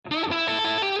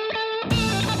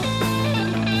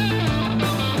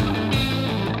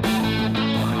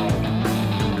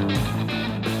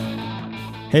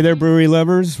Hey there, brewery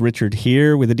lovers. Richard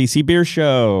here with the DC Beer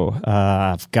Show.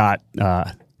 I've got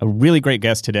a really great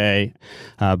guest today.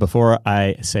 Before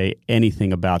I say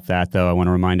anything about that, though, I want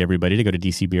to remind everybody to go to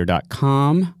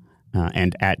dcbeer.com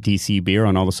and at DC Beer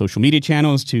on all the social media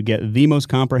channels to get the most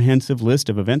comprehensive list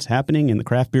of events happening in the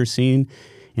craft beer scene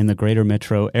in the greater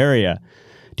metro area.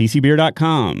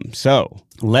 dcbeer.com. So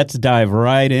let's dive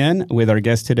right in with our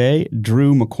guest today,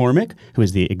 Drew McCormick, who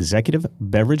is the Executive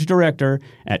Beverage Director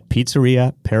at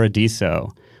Pizzeria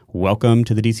Paradiso. Welcome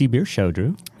to the DC Beer Show,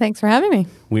 Drew. Thanks for having me.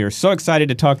 We are so excited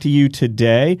to talk to you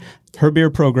today. Her beer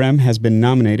program has been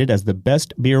nominated as the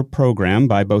best beer program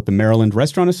by both the Maryland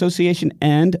Restaurant Association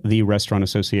and the Restaurant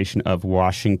Association of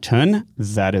Washington.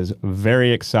 That is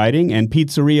very exciting. And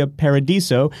Pizzeria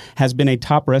Paradiso has been a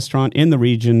top restaurant in the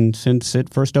region since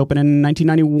it first opened in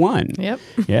 1991. Yep.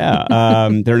 Yeah.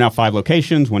 There are now 5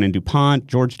 locations, one in DuPont,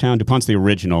 Georgetown. DuPont's the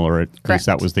original, or at least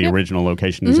that was the original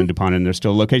location is in DuPont, and there's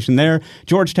still a location there.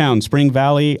 Georgetown, Spring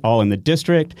Valley, all in the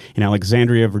district. In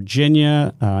Alexandria,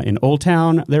 Virginia, in Old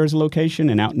Town, there's a location,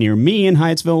 and out near me in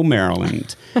Hyattsville,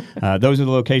 Maryland. Those are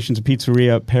the locations of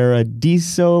Pizzeria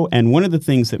Paradiso, and one of the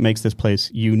things that makes this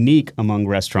place unique among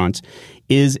restaurants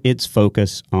is its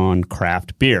focus on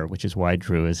craft beer, which is why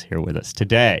Drew is here with us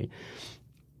today.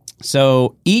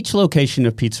 So each location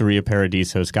of Pizzeria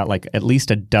Paradiso has got like at least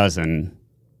a dozen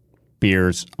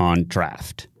beers on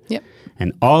draft. Yep.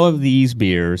 And all of these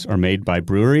beers are made by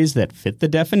breweries that fit the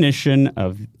definition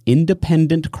of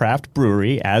independent craft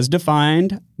brewery as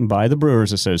defined by the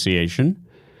Brewers Association.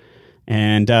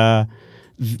 And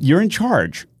you're in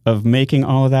charge of making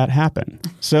all of that happen.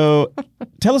 So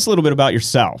tell us a little bit about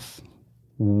yourself.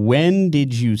 When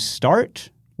did you start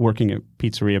working at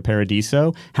Pizzeria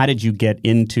Paradiso? How did you get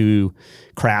into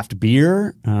craft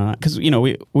beer? Because,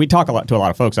 we talk to a lot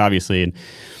of folks, obviously, and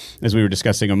as we were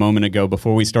discussing a moment ago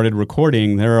before we started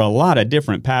recording, there are a lot of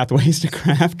different pathways to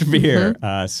craft beer.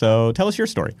 So tell us your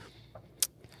story.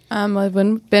 I've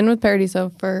been with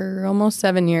Paradiso for almost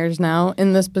 7 years now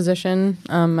in this position.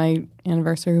 My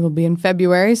anniversary will be in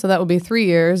February, so that will be 3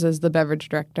 years as the beverage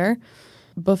director.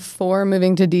 Before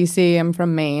moving to DC, I'm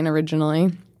from Maine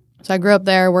originally. So I grew up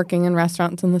there working in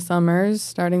restaurants in the summers,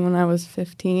 starting when I was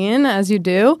 15, as you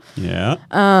do. Yeah.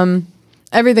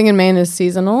 Everything in Maine is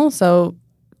seasonal, so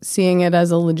seeing it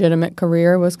as a legitimate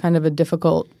career was kind of a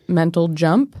difficult mental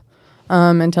jump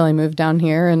until I moved down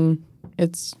here, and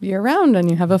it's year-round, and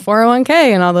you have a 401k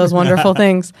and all those wonderful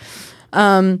things.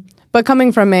 But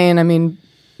coming from Maine,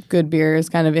 good beer is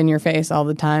kind of in your face all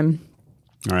the time.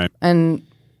 All right. And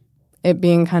it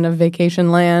being kind of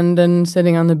vacation land and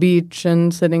sitting on the beach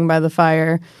and sitting by the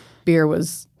fire, beer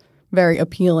was very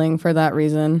appealing for that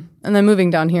reason. And then moving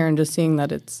down here and just seeing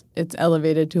that it's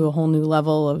elevated to a whole new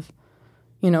level of,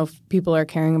 people are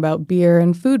caring about beer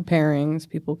and food pairings.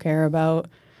 People care about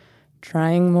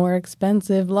trying more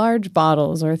expensive large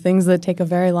bottles or things that take a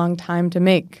very long time to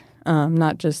make,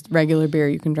 not just regular beer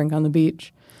you can drink on the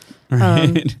beach.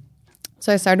 Right.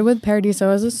 So I started with Paradiso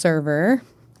as a server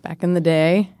back in the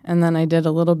day, and then I did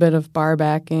a little bit of bar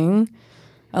backing,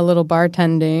 a little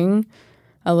bartending,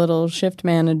 a little shift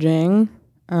managing,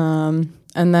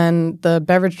 and then the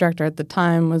beverage director at the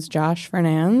time was Josh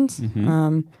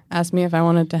Fernandes. Asked me if I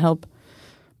wanted to help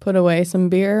put away some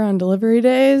beer on delivery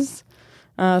days.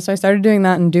 So I started doing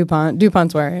that in DuPont.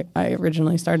 DuPont's where I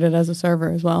originally started as a server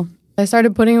as well. I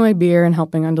started putting away beer and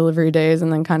helping on delivery days,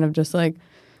 and then kind of just like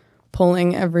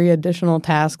pulling every additional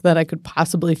task that I could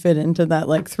possibly fit into that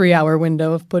 3-hour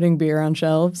window of putting beer on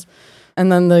shelves.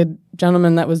 And then the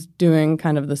gentleman that was doing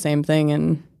kind of the same thing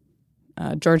in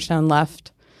Georgetown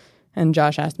left, and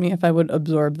Josh asked me if I would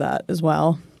absorb that as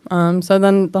well. So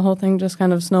then the whole thing just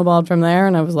kind of snowballed from there,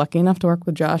 and I was lucky enough to work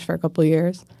with Josh for a couple of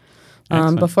years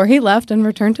before he left and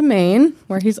returned to Maine,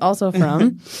 where he's also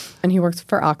from, and he works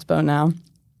for Oxbow now.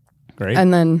 Great.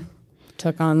 And then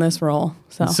took on this role.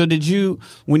 So did you,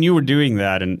 when you were doing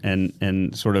that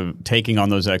and sort of taking on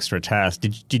those extra tasks,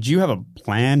 did you have a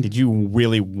plan? Did you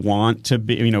really want to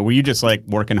be, were you just like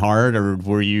working hard, or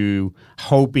were you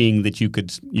hoping that you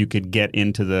could get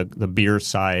into the beer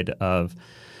side of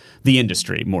the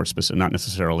industry, more specific, not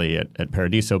necessarily at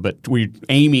Paradiso, but were you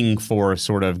aiming for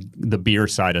sort of the beer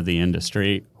side of the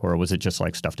industry, or was it just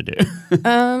like stuff to do?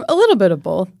 A little bit of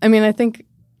both. I think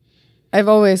I've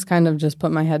always kind of just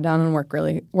put my head down and worked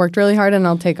really hard, and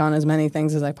I'll take on as many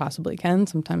things as I possibly can,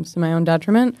 sometimes to my own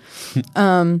detriment.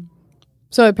 So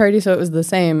at Paradiso, it was the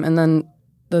same, and then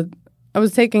I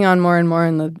was taking on more and more,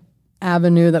 and the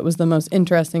avenue that was the most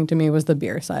interesting to me was the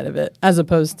beer side of it, as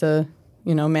opposed to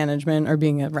management or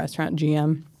being a restaurant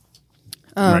GM.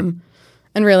 Right.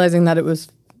 And realizing that it was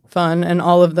fun, and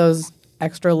all of those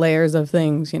extra layers of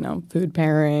things, food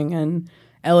pairing and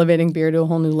elevating beer to a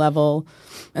whole new level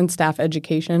and staff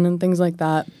education and things like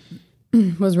that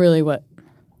was really what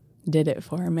did it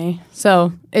for me.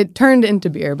 So it turned into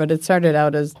beer, but it started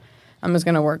out as I'm just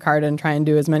going to work hard and try and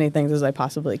do as many things as I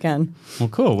possibly can. Well,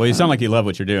 cool. Well, you sound like you love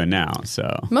what you're doing now.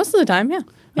 So most of the time, yeah.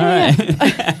 All right.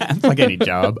 It's like any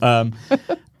job.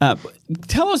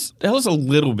 Tell us a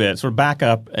little bit, sort of back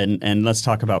up and let's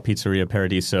talk about Pizzeria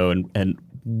Paradiso and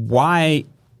why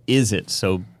is it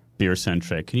so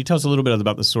beer-centric? Can you tell us a little bit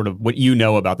about the sort of what you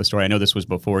know about the story? I know this was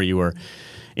before you were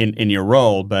in your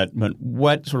role, but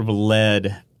what sort of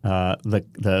led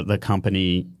the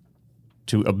company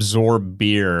to absorb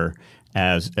beer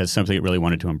as something it really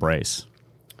wanted to embrace?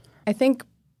 I think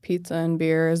pizza and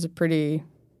beer is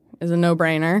a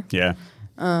no-brainer. Yeah.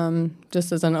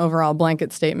 Just as an overall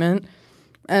blanket statement.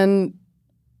 And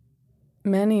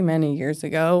many, many years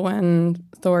ago when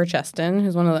Thor Cheston,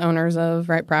 who's one of the owners of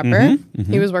Right Proper,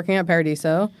 he was working at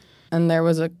Paradiso, and there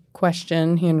was a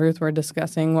question, he and Ruth were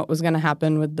discussing what was going to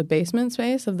happen with the basement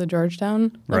space of the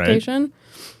Georgetown location. Right.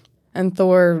 And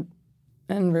Thor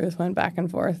and Ruth went back and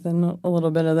forth and a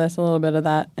little bit of this, a little bit of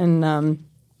that. And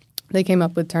they came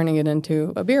up with turning it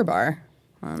into a beer bar.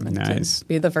 Nice. To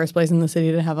be the first place in the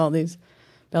city to have all these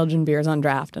Belgian beers on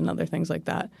draft and other things like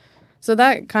that. So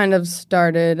that kind of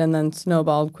started and then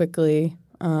snowballed quickly.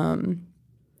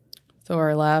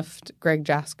 Thor left. Greg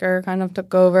Jasker kind of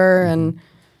took over and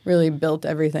really built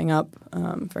everything up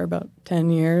for about 10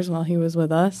 years while he was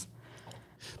with us.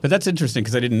 But that's interesting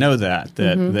because I didn't know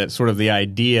that sort of the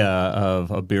idea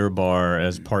of a beer bar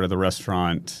as part of the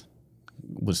restaurant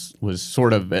was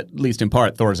sort of, at least in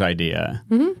part, Thor's idea,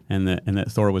 and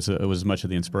that Thor was much of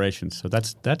the inspiration. So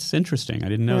that's interesting. I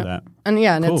didn't know that. And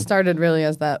cool. It started really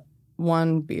as that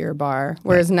one beer bar,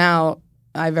 whereas now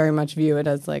I very much view it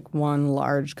as like one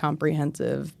large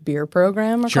comprehensive beer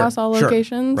program across all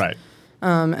locations. Right.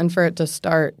 And for it to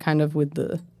start kind of with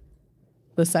the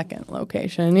second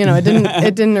location,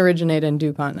 it didn't originate in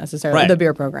DuPont necessarily, the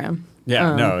beer program.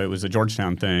 Yeah, no, it was a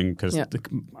Georgetown thing because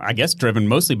I guess driven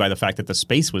mostly by the fact that the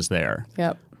space was there.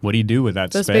 Yep. What do you do with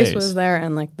that space? The space was there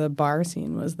and like the bar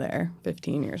scene was there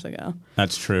 15 years ago.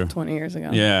 That's true. 20 years ago.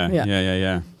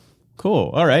 Yeah.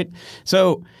 Cool. All right.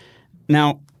 So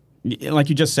now, like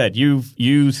you just said,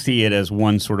 you see it as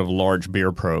one sort of large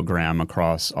beer program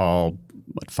across all,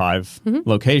 5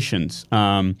 locations.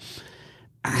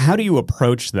 How do you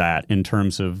approach that in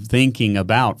terms of thinking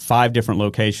about 5 different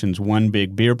locations, one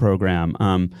big beer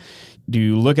program? Do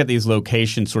you look at these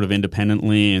locations sort of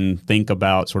independently and think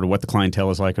about sort of what the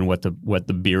clientele is like and what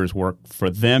the beers work for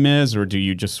them is? Or do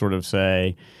you just sort of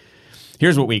say,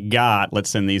 here's what we got, let's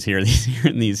send these here, these here,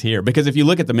 and these here? Because if you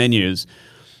look at the menus,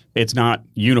 it's not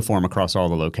uniform across all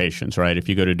the locations, right? If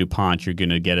you go to DuPont, you're going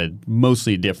to get a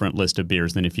mostly different list of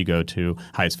beers than if you go to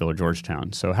Hyattsville or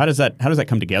Georgetown. So how does that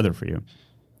come together for you?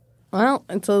 Well,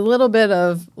 it's a little bit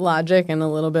of logic and a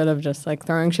little bit of just like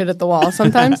throwing shit at the wall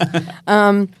sometimes.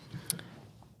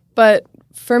 But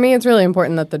for me, it's really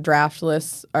important that the draft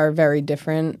lists are very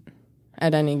different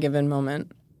at any given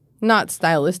moment. Not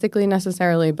stylistically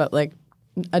necessarily, but like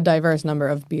a diverse number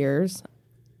of beers.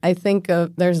 I think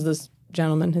there's this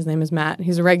gentleman, his name is Matt.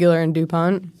 He's a regular in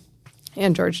DuPont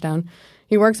and Georgetown.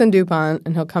 He works in DuPont,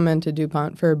 and he'll come into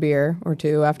DuPont for a beer or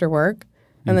two after work,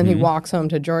 and then he walks home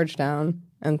to Georgetown.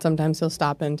 And sometimes he'll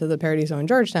stop into the Paradiso in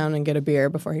Georgetown and get a beer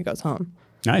before he goes home.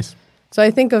 Nice. So I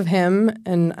think of him,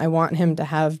 and I want him to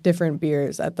have different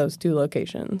beers at those 2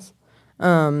 locations,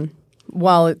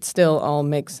 while it still all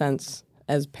makes sense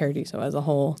as Paradiso as a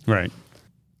whole. Right.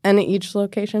 And each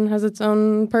location has its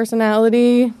own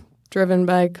personality, driven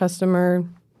by customer,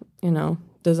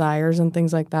 desires and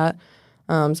things like that.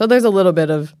 So there's a little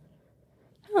bit of,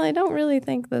 I don't really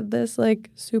think that this like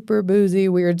super boozy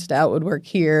weird stout would work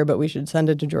here, but we should send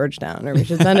it to Georgetown or we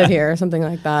should send it here or something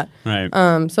like that.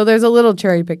 Right. So there's a little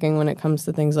cherry picking when it comes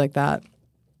to things like that.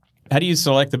 How do you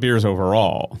select the beers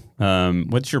overall?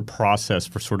 What's your process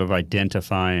for sort of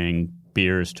identifying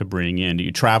beers to bring in? Do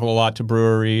you travel a lot to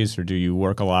breweries or do you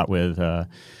work a lot with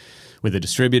the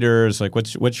distributors? Like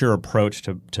what's your approach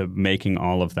to making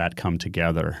all of that come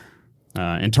together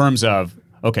in terms of,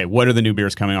 okay, what are the new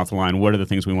beers coming off the line? What are the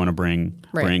things we want to bring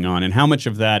on? And how much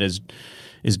of that is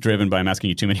driven by, I'm asking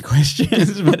you too many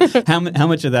questions, but how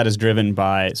much of that is driven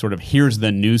by sort of here's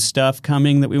the new stuff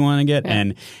coming that we want to get,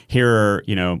 and here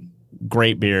are,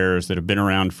 great beers that have been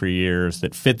around for years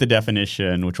that fit the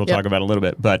definition, which we'll talk about a little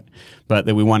bit, but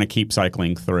that we want to keep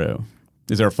cycling through.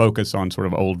 Is there a focus on sort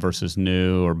of old versus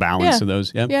new or balance of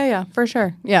those? Yep. Yeah, for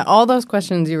sure. Yeah, all those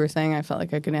questions you were saying, I felt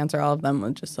like I could answer all of them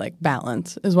with just like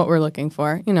balance is what we're looking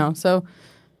for, So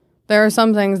there are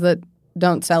some things that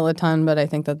don't sell a ton, but I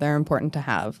think that they're important to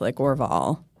have, like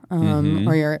Orval,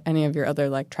 or any of your other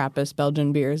like Trappist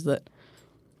Belgian beers that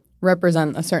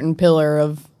represent a certain pillar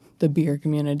of the beer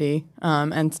community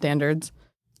and standards.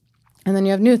 And then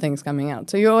you have new things coming out.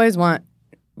 So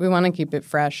we want to keep it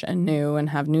fresh and new and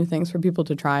have new things for people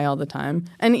to try all the time.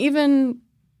 And even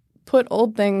put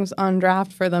old things on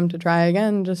draft for them to try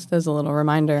again, just as a little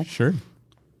reminder. Sure.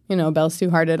 Bell's Two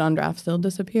Hearted on draft still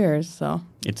disappears. So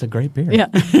it's a great beer. Yeah.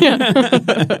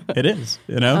 It is.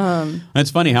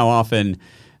 It's funny how often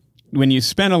when you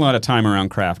spend a lot of time around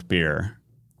craft beer,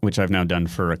 which I've now done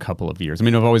for a couple of years. I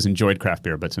mean, I've always enjoyed craft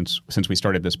beer, but since we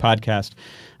started this podcast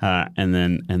and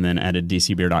then added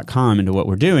dcbeer.com into what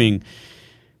we're doing,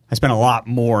 I spent a lot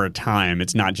more time.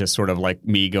 It's not just sort of like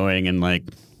me going and like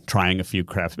trying a few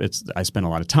craft. I spent a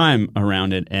lot of time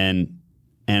around it, and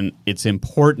it's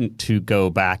important to go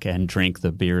back and drink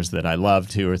the beers that I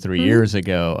loved 2 or 3 years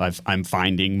ago. I'm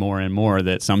finding more and more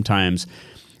that sometimes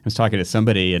I was talking to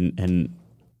somebody and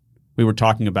we were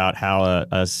talking about how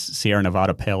a Sierra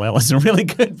Nevada Pale Ale is a really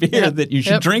good beer that you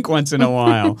should drink once in a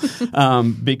while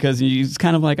because it's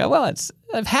kind of like, oh, well,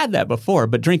 I've had that before,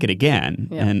 but drink it again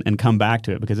and come back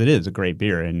to it because it is a great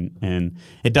beer and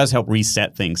it does help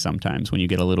reset things sometimes when you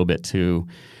get a little bit too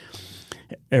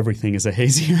everything is a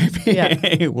hazy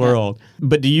IPA world.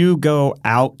 But do you go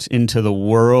out into the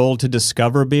world to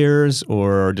discover beers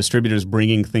or are distributors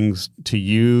bringing things to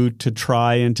you to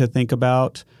try and to think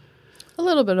about? A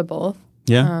little bit of both.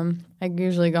 Yeah. I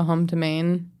usually go home to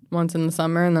Maine once in the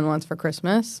summer and then once for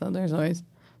Christmas. So there's always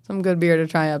some good beer to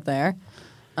try up there.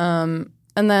 And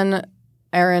then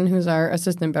Erin, who's our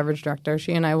assistant beverage director,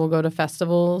 she and I will go to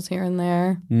festivals here and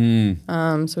there.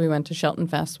 So we went to Shelton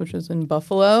Fest, which was in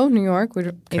Buffalo, New York. We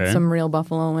ate some real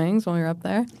buffalo wings while we were up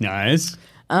there. Nice.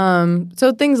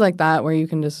 So things like that where you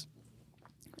can just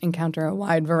encounter a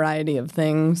wide variety of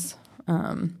things,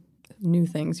 new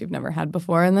things you've never had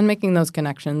before, and then making those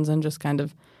connections and just kind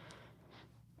of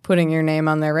putting your name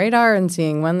on their radar and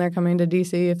seeing when they're coming to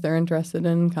DC, if they're interested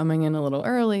in coming in a little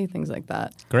early, things like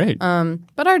that. Great.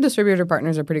 But our distributor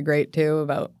partners are pretty great, too,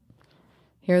 about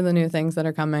here are the new things that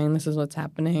are coming, this is what's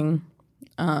happening.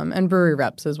 And brewery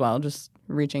reps as well, just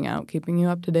reaching out, keeping you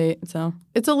up to date. So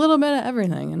it's a little bit of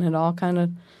everything, and it all kind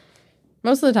of,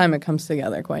 most of the time it comes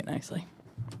together quite nicely.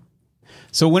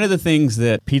 So one of the things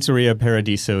that Pizzeria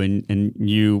Paradiso and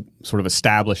you sort of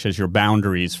establish as your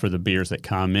boundaries for the beers that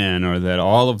come in are that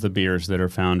all of the beers that are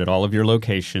found at all of your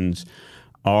locations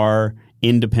are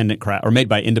independent craft or made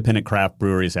by independent craft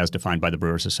breweries as defined by the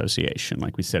Brewers Association,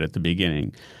 like we said at the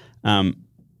beginning.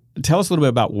 Tell us a little bit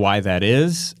about why that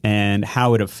is and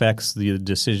how it affects the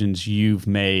decisions you've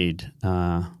made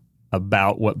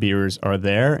about what beers are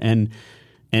there and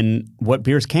what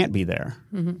beers can't be there.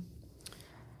 Mm-hmm.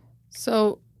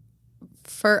 So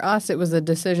for us, it was a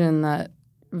decision that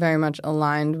very much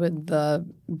aligned with the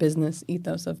business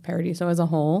ethos of Paradiso as a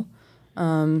whole,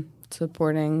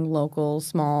 supporting local,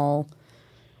 small,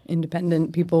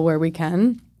 independent people where we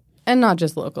can, and not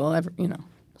just local,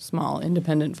 small,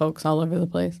 independent folks all over the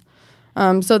place.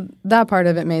 So that part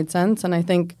of it made sense, and I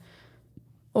think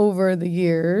over the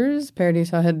years,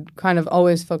 Paradiso had kind of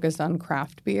always focused on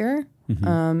craft beer,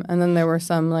 and then there were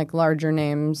some like larger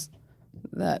names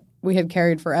that we had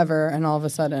carried forever, and all of a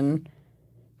sudden,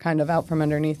 kind of out from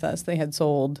underneath us, they had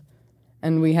sold,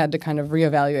 and we had to kind of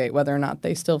reevaluate whether or not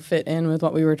they still fit in with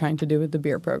what we were trying to do with the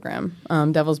beer program.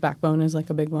 Devil's Backbone is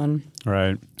like a big one.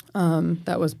 Right.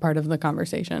 That was part of the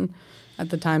conversation.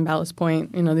 At the time, Ballast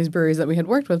Point, these breweries that we had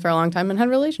worked with for a long time and had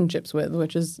relationships with,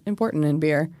 which is important in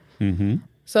beer. Mm-hmm.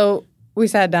 So we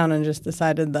sat down and just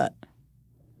decided that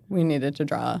we needed to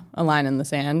draw a line in the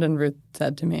sand, and Ruth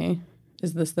said to me,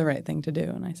 is this the right thing to do?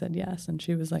 And I said yes. And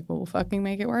she was like, well, we'll fucking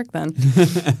make it work then.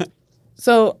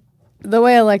 So the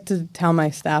way I like to tell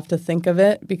my staff to think of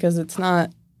it, because it's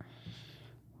not,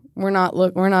 we're not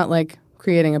like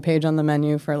creating a page on the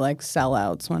menu for like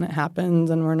sellouts when it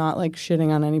happens, and we're not like shitting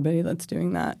on anybody that's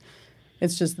doing that.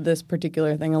 It's just this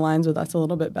particular thing aligns with us a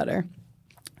little bit better.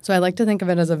 So I like to think of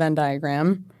it as a Venn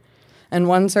diagram. And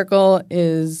one circle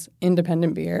is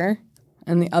independent beer,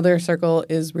 and the other circle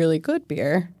is really good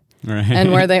beer. Right.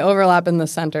 And where they overlap in the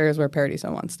center is where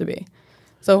Paradiso wants to be.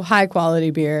 So high quality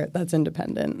beer that's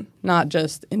independent, not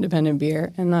just independent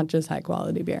beer and not just high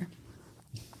quality beer.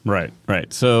 Right.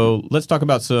 So let's talk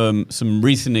about some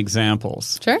recent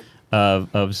examples. Sure.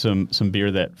 Of some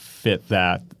beer that fit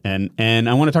that, and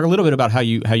I want to talk a little bit about how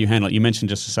you handle it. You mentioned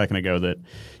just a second ago that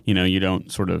you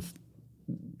don't sort of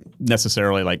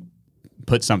necessarily like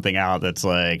put something out that's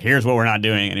like, here's what we're not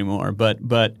doing anymore, but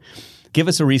give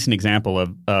us a recent example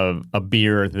of a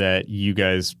beer that you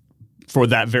guys for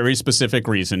that very specific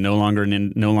reason, no longer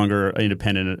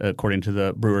independent according to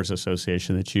the Brewers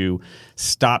Association, that you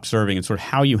stop serving, and sort of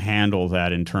how you handle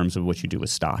that in terms of what you do with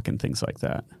stock and things like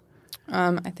that?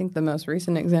 I think the most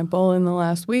recent example in the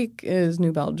last week is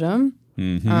New Belgium,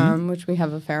 which we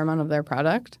have a fair amount of their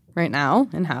product right now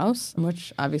in-house,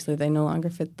 which obviously they no longer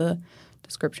fit the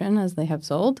description as they have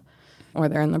sold, or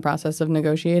they're in the process of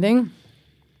negotiating.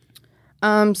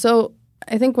 So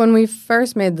I think when we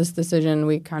first made this decision,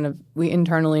 we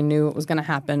internally knew what was going to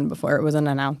happen before it was an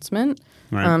announcement.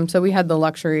 Right. So we had the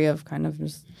luxury of kind of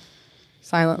just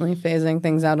silently phasing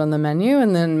things out on the menu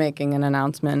and then making an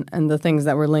announcement, and the things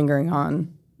that were lingering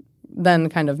on then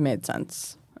kind of made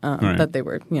sense that they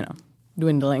were,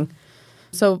 dwindling.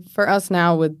 So for us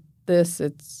now with this,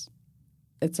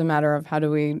 it's a matter of how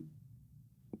do we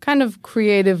kind of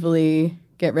creatively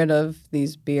get rid of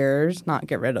these beers, not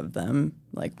get rid of them,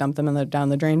 like dump them down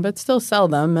the drain, but still sell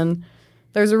them. And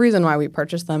there's a reason why we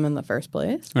purchased them in the first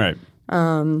place. Right.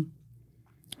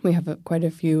 We have quite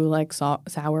a few like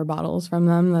sour bottles from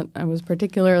them that I was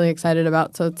particularly excited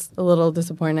about, so it's a little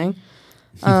disappointing.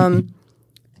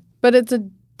 But it's a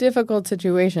difficult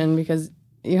situation because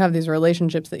you have these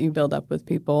relationships that you build up with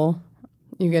people.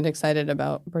 You get excited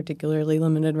about particularly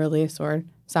limited release or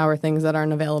sour things that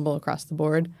aren't available across the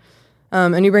board.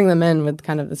 And you bring them in with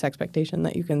kind of this expectation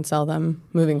that you can sell them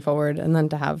moving forward, and then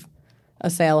to have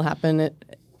a sale happen,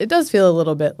 it does feel a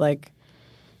little bit like,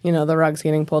 the rug's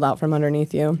getting pulled out from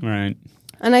underneath you. Right.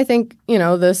 And I think,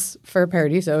 this for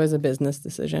Paradiso is a business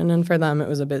decision, and for them it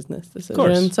was a business decision. Of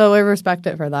course. So I respect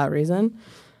it for that reason.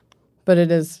 But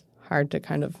it is hard to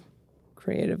kind of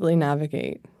creatively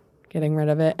navigate getting rid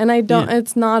of it. And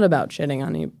it's not about shitting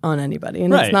on anybody,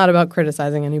 and it's not about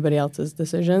criticizing anybody else's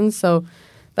decisions. So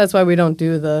that's why we don't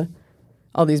do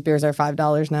all these beers are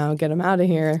 $5 now, get them out of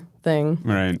here thing.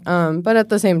 Right. But at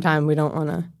the same time, we don't want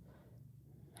to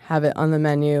have it on the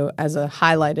menu as a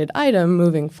highlighted item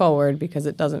moving forward because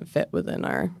it doesn't fit within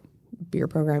our beer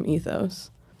program ethos.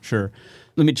 Sure.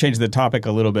 Let me change the topic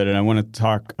a little bit, and I want to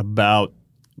talk about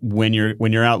when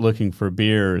you're out looking for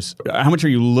beers, how much are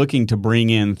you looking to bring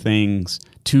in things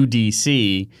to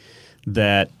DC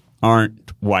that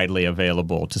aren't widely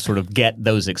available, to sort of get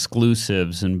those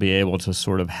exclusives and be able to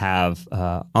sort of have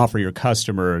offer your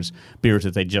customers beers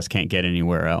that they just can't get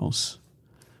anywhere else?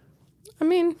 I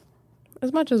mean,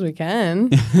 as much as we can.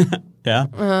 Yeah?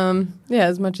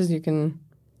 As much as you can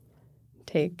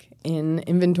take in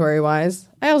inventory-wise.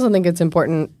 I also think it's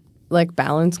important, like,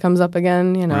 balance comes up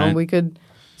again. Right. We could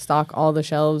stock all the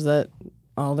shelves at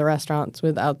all the restaurants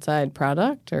with outside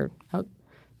product or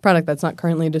product that's not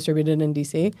currently distributed in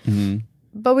DC. Mm-hmm.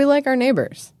 But we like our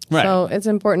neighbors. Right. So it's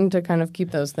important to kind of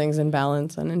keep those things in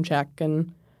balance and in check.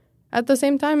 And at the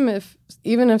same time,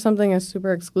 even if something is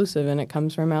super exclusive and it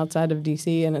comes from outside of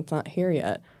DC and it's not here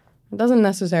yet, it doesn't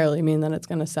necessarily mean that it's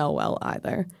going to sell well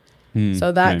either.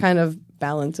 So that kind of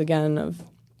balance again of,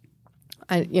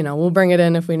 we'll bring it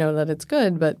in if we know that it's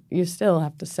good, but you still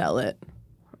have to sell it.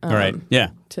 Right. Yeah.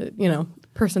 To,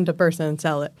 person to person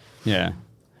sell it. Yeah.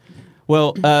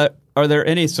 Well, are there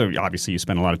any, so obviously you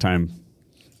spend a lot of time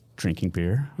drinking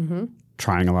beer,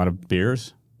 trying a lot of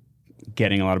beers,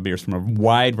 getting a lot of beers from a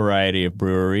wide variety of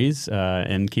breweries,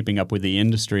 and keeping up with the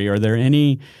industry. Are there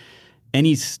any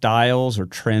styles or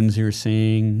trends you're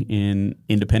seeing in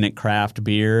independent craft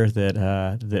beer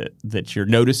that you're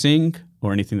noticing,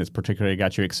 or anything that's particularly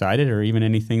got you excited, or even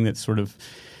anything that sort of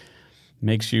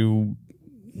makes you,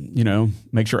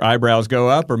 makes your eyebrows go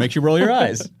up or makes you roll your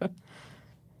eyes?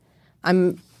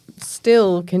 I'm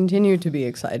still continue to be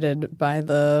excited by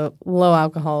the low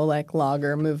alcohol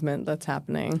lager movement that's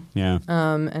happening. Yeah.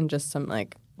 And just some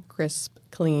crisp,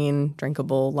 clean,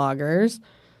 drinkable lagers.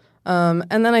 And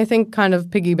then I think kind of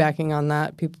piggybacking on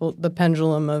that, the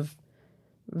pendulum of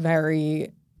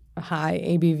very high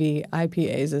ABV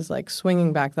IPAs is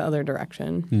swinging back the other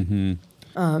direction.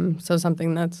 Mm-hmm. So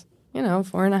something that's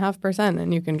 4.5%,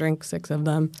 and you can drink 6 of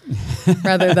them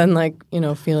rather than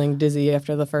feeling dizzy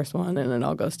after the first one and it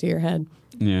all goes to your head.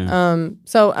 Yeah.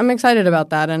 So I'm excited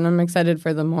about that, and I'm excited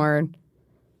for the more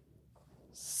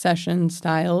session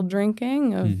style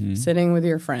drinking of sitting with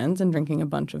your friends and drinking a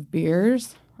bunch of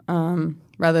beers,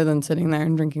 rather than sitting there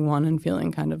and drinking one and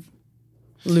feeling kind of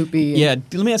loopy. Yeah.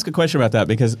 Let me ask a question about that,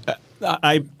 because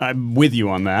I'm with you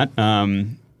on that.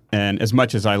 And as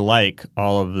much as I like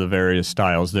all of the various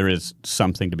styles, there is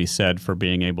something to be said for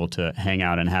being able to hang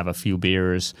out and have a few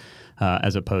beers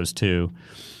as opposed to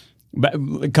 – but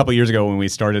a couple of years ago when we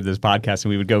started this podcast and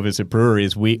we would go visit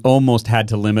breweries, we almost had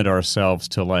to limit ourselves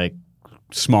to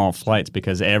small flights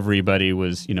because everybody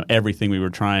was – everything we were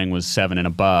trying was 7 and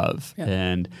above. Yeah.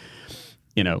 And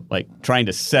like trying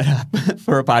to set up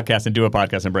for a podcast and do a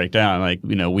podcast and break down, like,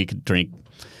 we could drink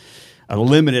a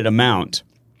limited amount.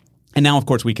 And now, of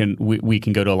course, we can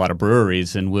go to a lot of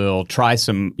breweries and we'll try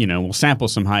some, we'll sample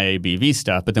some high ABV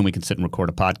stuff, but then we can sit and record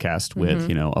a podcast with,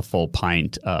 a full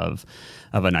pint of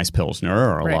a nice Pilsner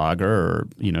or a lager or,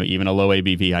 even a low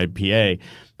ABV IPA.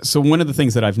 So one of the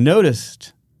things that I've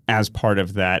noticed as part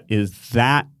of that is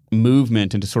that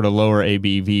movement into sort of lower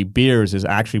ABV beers is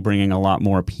actually bringing a lot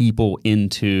more people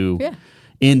into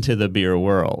the beer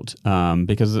world,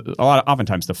 because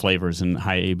oftentimes the flavors in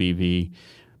high ABV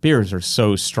beers are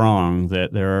so strong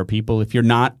that there are people, if you're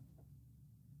not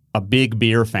a big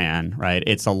beer fan, right,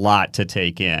 it's a lot to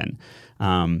take in.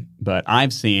 But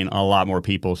I've seen a lot more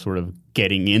people sort of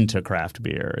getting into craft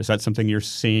beer. Is that something you're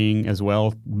seeing as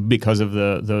well because of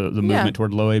the movement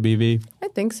toward low ABV? I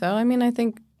think so. I mean, I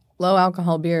think low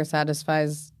alcohol beer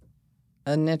satisfies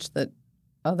a niche that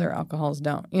other alcohols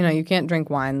don't. You can't drink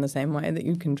wine the same way that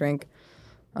you can drink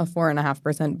a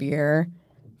 4.5% beer.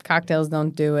 Cocktails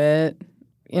don't do it.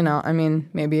 I mean,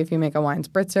 maybe if you make a wine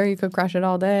spritzer, you could crush it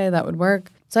all day. That would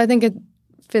work. So I think it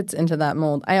fits into that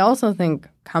mold. I also think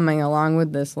coming along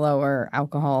with this lower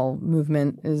alcohol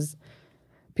movement is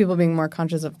people being more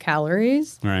conscious of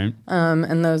calories. Right.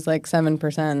 And those 7%,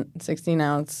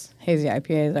 16-ounce hazy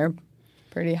IPAs are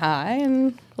pretty high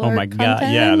in caloric Oh my God.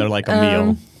 content. Yeah, they're like a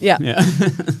meal. Yeah.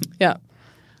 Yeah.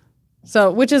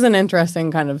 So, which is an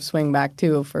interesting kind of swing back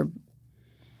too, for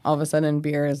all of a sudden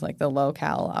beer is like the low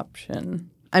cal option.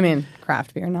 I mean,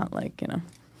 craft beer, not like,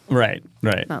 Right.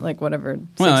 not like whatever,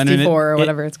 64 or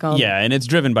whatever it's called. Yeah, and it's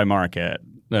driven by market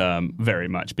very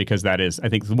much, because that is, I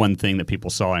think, the one thing that people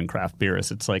saw in craft beer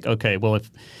is it's like, okay, well,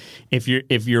 if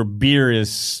your beer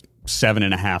is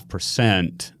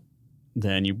 7.5%,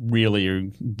 then you really are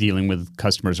dealing with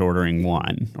customers ordering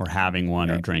one or having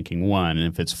one or drinking one. And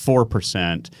if it's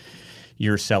 4%,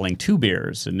 you're selling 2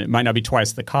 beers, and it might not be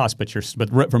twice the cost, but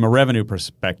from a revenue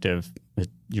perspective,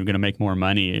 you're going to make more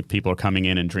money if people are coming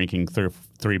in and drinking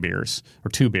 3 beers or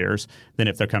 2 beers than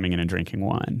if they're coming in and drinking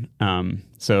one.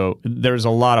 So there's a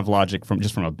lot of logic from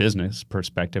a business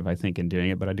perspective, I think, in doing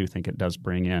it. But I do think it does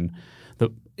bring in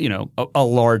a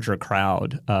larger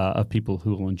crowd of people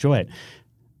who will enjoy it.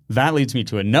 That leads me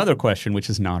to another question, which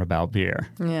is not about beer.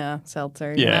 Yeah,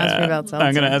 seltzer. You're going to ask me about seltzer.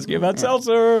 I'm going to ask you about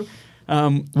seltzer.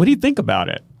 What do you think about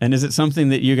it? And is it something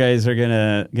that you guys are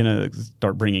gonna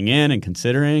start bringing in and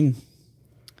considering?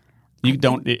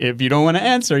 If you don't want to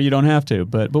answer, you don't have to.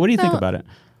 But what do you think about it?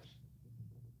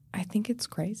 I think it's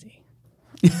crazy.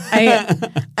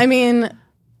 I mean,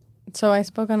 so I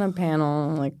spoke on a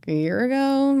panel like a year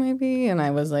ago, maybe, and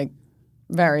I was like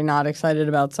very not excited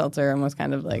about seltzer and was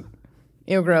kind of like,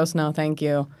 ew, gross, no, thank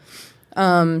you.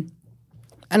 And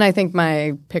I think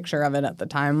my picture of it at the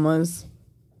time was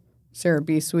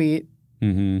syrupy, sweet,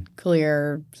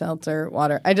 clear seltzer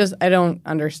water. I don't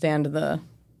understand the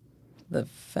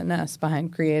finesse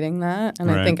behind creating that, and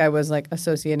I think I was like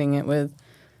associating it with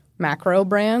macro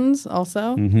brands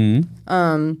also.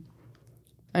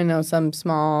 I know some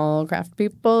small craft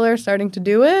people are starting to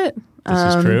do it.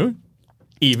 This is true.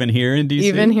 Even here in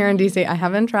DC? I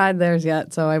haven't tried theirs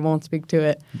yet, so I won't speak to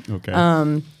it.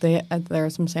 Okay. There are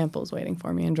some samples waiting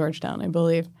for me in Georgetown, I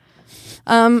believe.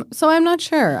 So I'm not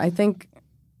sure. I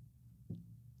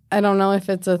don't know if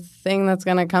it's a thing that's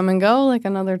going to come and go, like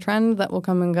another trend that will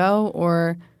come and go,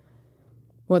 or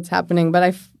what's happening.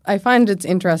 But I find it's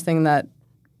interesting that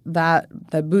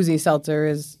boozy seltzer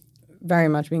is very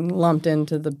much being lumped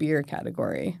into the beer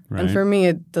category. Right. And for me,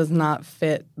 it does not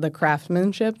fit the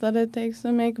craftsmanship that it takes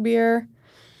to make beer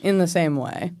in the same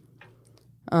way.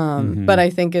 But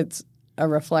I think it's a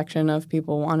reflection of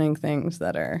people wanting things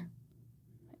that are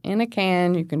in a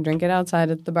can. You can drink it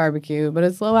outside at the barbecue, but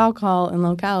it's low alcohol and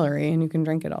low calorie, and you can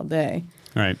drink it all day.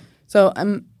 Right. So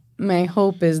my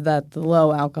hope is that the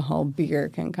low alcohol beer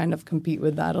can kind of compete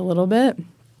with that a little bit.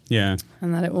 Yeah.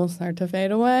 And that it will start to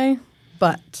fade away.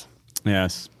 But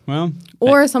yes. Well.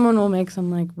 Or someone will make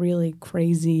some like really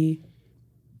crazy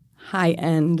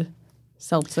high-end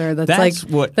seltzer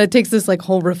that takes this like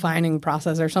whole refining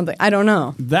process or something. I don't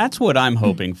know. That's what I'm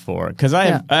hoping for, because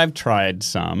I've tried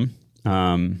some.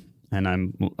 And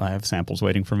I have samples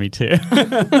waiting for me too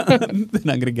that I'm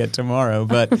going to get tomorrow.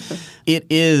 But it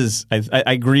is, I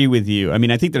agree with you. I mean,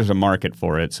 I think there's a market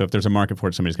for it. So if there's a market for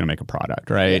it, somebody's going to make a product,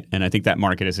 right? Yeah. And I think that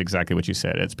market is exactly what you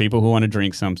said. It's people who want to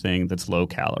drink something that's low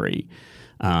calorie.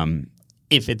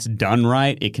 If it's done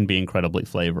right, it can be incredibly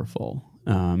flavorful.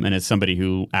 And it's somebody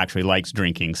who actually likes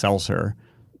drinking seltzer.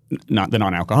 Not the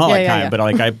non-alcoholic kind, but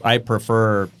like I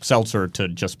prefer seltzer to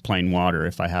just plain water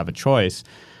if I have a choice.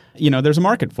 There's a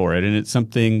market for it, and it's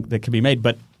something that can be made.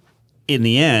 But in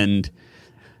the end,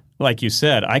 like you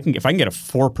said, if I can get a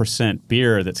 4%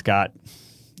 beer that's got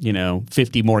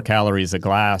 50 more calories a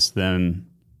glass than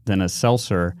a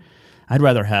seltzer, I'd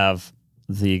rather have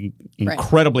the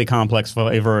incredibly complex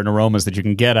flavor and aromas that you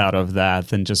can get out of that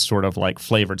than just sort of like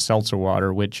flavored seltzer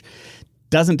water, which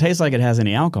doesn't taste like it has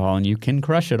any alcohol, and you can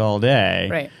crush it all day.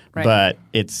 Right. But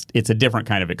it's a different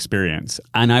kind of experience.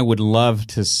 And I would love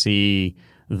to see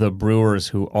the brewers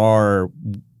who are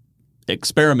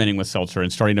experimenting with seltzer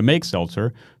and starting to make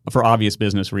seltzer for obvious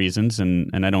business reasons, and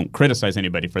I don't criticize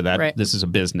anybody for that. Right. This is a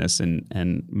business,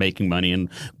 and making money and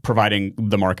providing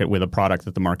the market with a product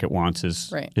that the market wants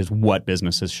is what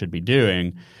businesses should be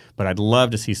doing. But I'd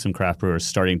love to see some craft brewers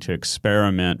starting to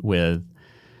experiment with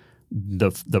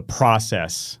the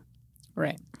process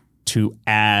to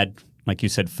add, like you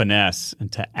said, finesse,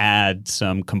 and to add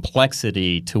some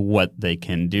complexity to what they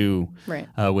can do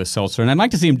with seltzer. And I'd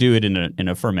like to see them do it in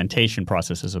a fermentation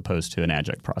process as opposed to an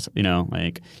adjunct process.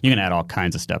 Like you can add all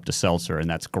kinds of stuff to seltzer, and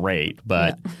that's great.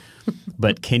 But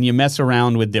but can you mess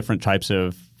around with different types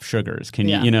of sugars? Can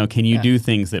you do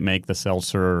things that make the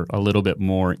seltzer a little bit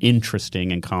more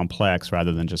interesting and complex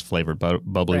rather than just flavored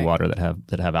bubbly water that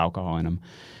have alcohol in them?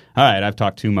 All right, I've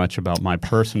talked too much about my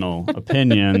personal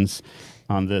opinions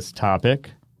on this topic.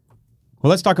 Well,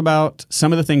 let's talk about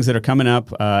some of the things that are coming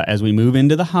up as we move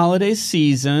into the holiday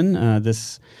season.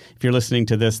 If you're listening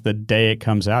to this the day it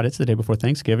comes out, it's the day before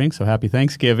Thanksgiving, so happy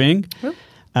Thanksgiving.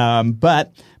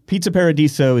 But Pizza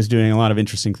Paradiso is doing a lot of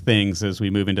interesting things as we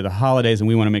move into the holidays, and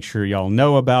we want to make sure y'all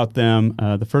know about them.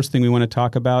 The first thing we want to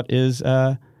talk about is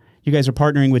you guys are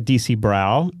partnering with DC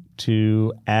Brow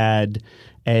to add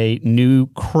a new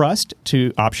crust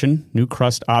option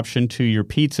to your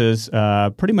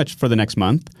pizzas pretty much for the next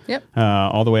month. Yep.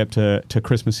 All the way up to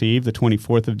Christmas Eve, the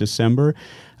 24th of December.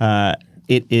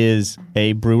 It is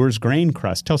a brewer's grain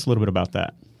crust. Tell us a little bit about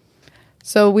that.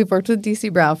 So we've worked with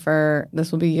DC Brow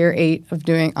this will be year 8 of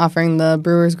offering the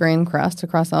brewer's grain crust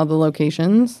across all the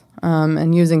locations,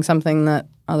 and using something that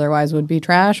otherwise would be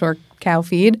trash or cow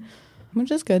feed,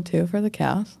 which is good too for the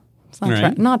cows. It's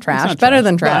not, not trash. It's not better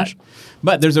than trash.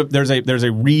 But there's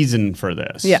a reason for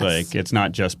this. Yes. Like it's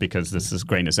not just because this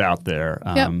grain is out there.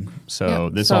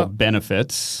 This all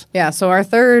benefits. Yeah. So our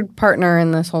third partner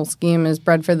in this whole scheme is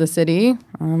Bread for the City,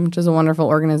 which is a wonderful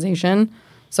organization.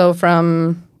 So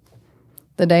from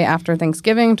the day after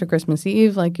Thanksgiving to Christmas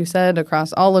Eve, like you said,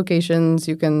 across all locations,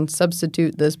 you can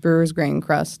substitute this brewer's grain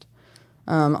crust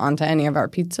onto any of our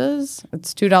pizzas.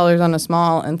 It's $2 on a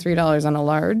small and $3 on a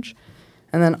large.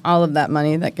 And then all of that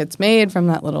money that gets made from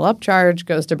that little upcharge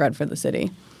goes to Bread for the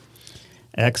City.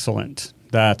 Excellent.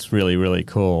 That's really, really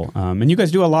cool. And you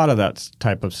guys do a lot of that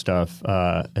type of stuff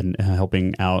and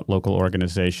helping out local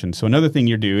organizations. So another thing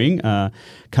you're doing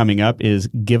coming up is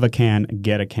Give a Can,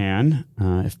 Get a Can.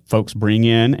 If folks bring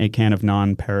in a can of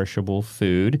non-perishable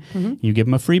food, you give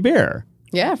them a free beer.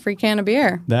 Yeah, free can of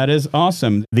beer. That is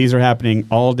awesome. These are happening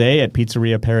all day at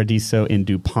Pizzeria Paradiso in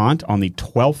DuPont on the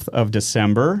 12th of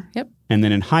December. Yep. And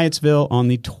then in Hyattsville on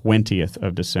the 20th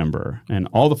of December. And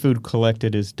all the food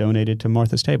collected is donated to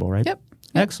Martha's Table, right? Yep.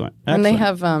 Excellent. And they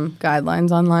have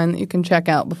guidelines online that you can check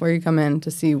out before you come in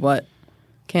to see what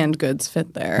canned goods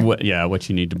fit there. What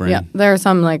you need to bring. Yeah, there are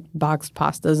some like boxed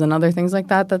pastas and other things like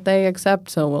that they accept,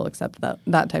 so we'll accept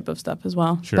that type of stuff as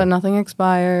well. Sure. But nothing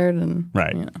expired and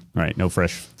Right. No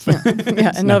fresh.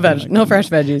 And no fresh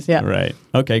veggies. Yeah. Right.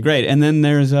 Okay. Great. And then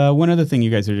there's one other thing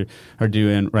you guys are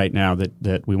doing right now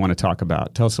that we want to talk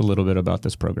about. Tell us a little bit about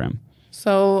this program.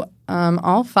 So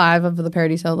all 5 of the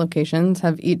Paradiso locations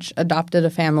have each adopted a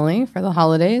family for the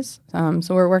holidays.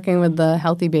 So we're working with the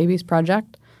Healthy Babies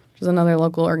Project, which is another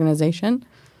local organization.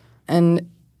 And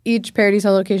each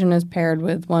Paradiso location is paired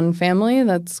with one family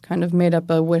that's kind of made up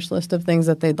a wish list of things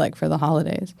that they'd like for the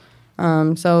holidays.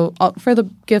 So for the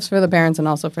gifts for the parents and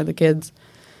also for the kids.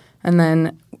 And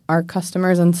then our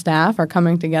customers and staff are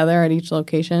coming together at each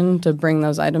location to bring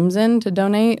those items in to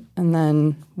donate, and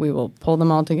then we will pull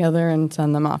them all together and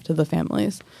send them off to the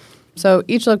families. So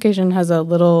each location has a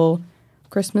little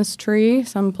Christmas tree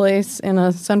someplace in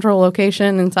a central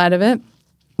location inside of it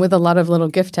with a lot of little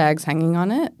gift tags hanging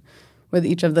on it with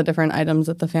each of the different items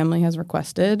that the family has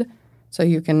requested. So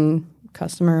you can,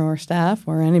 customer or staff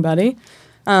or anybody,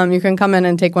 you can come in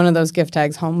and take one of those gift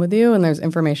tags home with you, and there's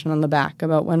information on the back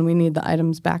about when we need the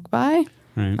items back by.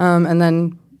 Right. And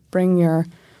then bring your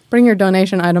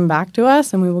donation item back to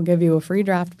us, and we will give you a free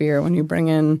draft beer when you bring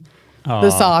in the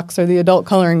socks or the adult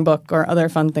coloring book or other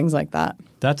fun things like that.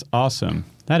 That's awesome.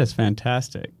 That is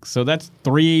fantastic. So that's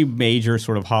 3 major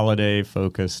sort of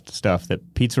holiday-focused stuff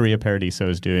that Pizzeria Paradiso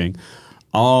is doing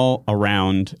all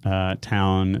around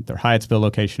town. Their Hyattsville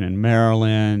location in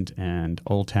Maryland and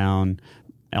Old Town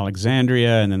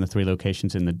Alexandria, and then the 3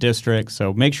 locations in the district.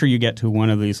 So make sure you get to one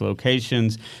of these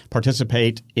locations,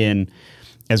 participate in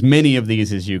as many of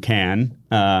these as you can.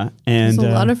 And there's a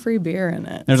lot of free beer in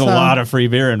it. There's a lot of free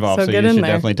beer involved, so you should there.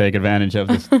 definitely take advantage of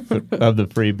of the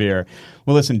free beer.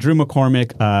 Well, listen, Drew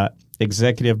McCormick,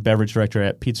 Executive Beverage Director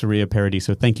at Pizzeria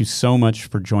Paradiso, thank you so much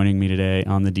for joining me today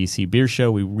on the DC Beer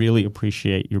Show. We really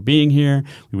appreciate your being here.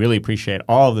 We really appreciate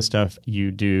all of the stuff you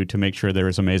do to make sure there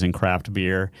is amazing craft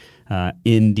beer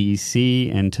in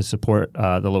DC and to support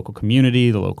the local community,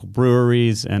 the local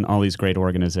breweries, and all these great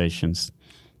organizations.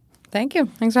 Thank you.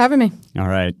 Thanks for having me. All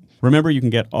right. Remember, you can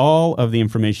get all of the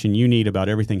information you need about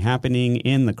everything happening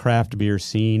in the craft beer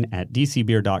scene at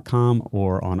dcbeer.com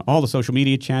or on all the social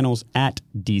media channels at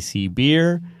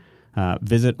dcbeer.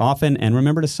 Visit often, and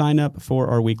remember to sign up for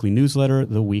our weekly newsletter,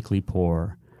 The Weekly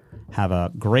Pour. Have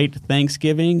a great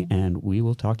Thanksgiving, and we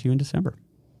will talk to you in December.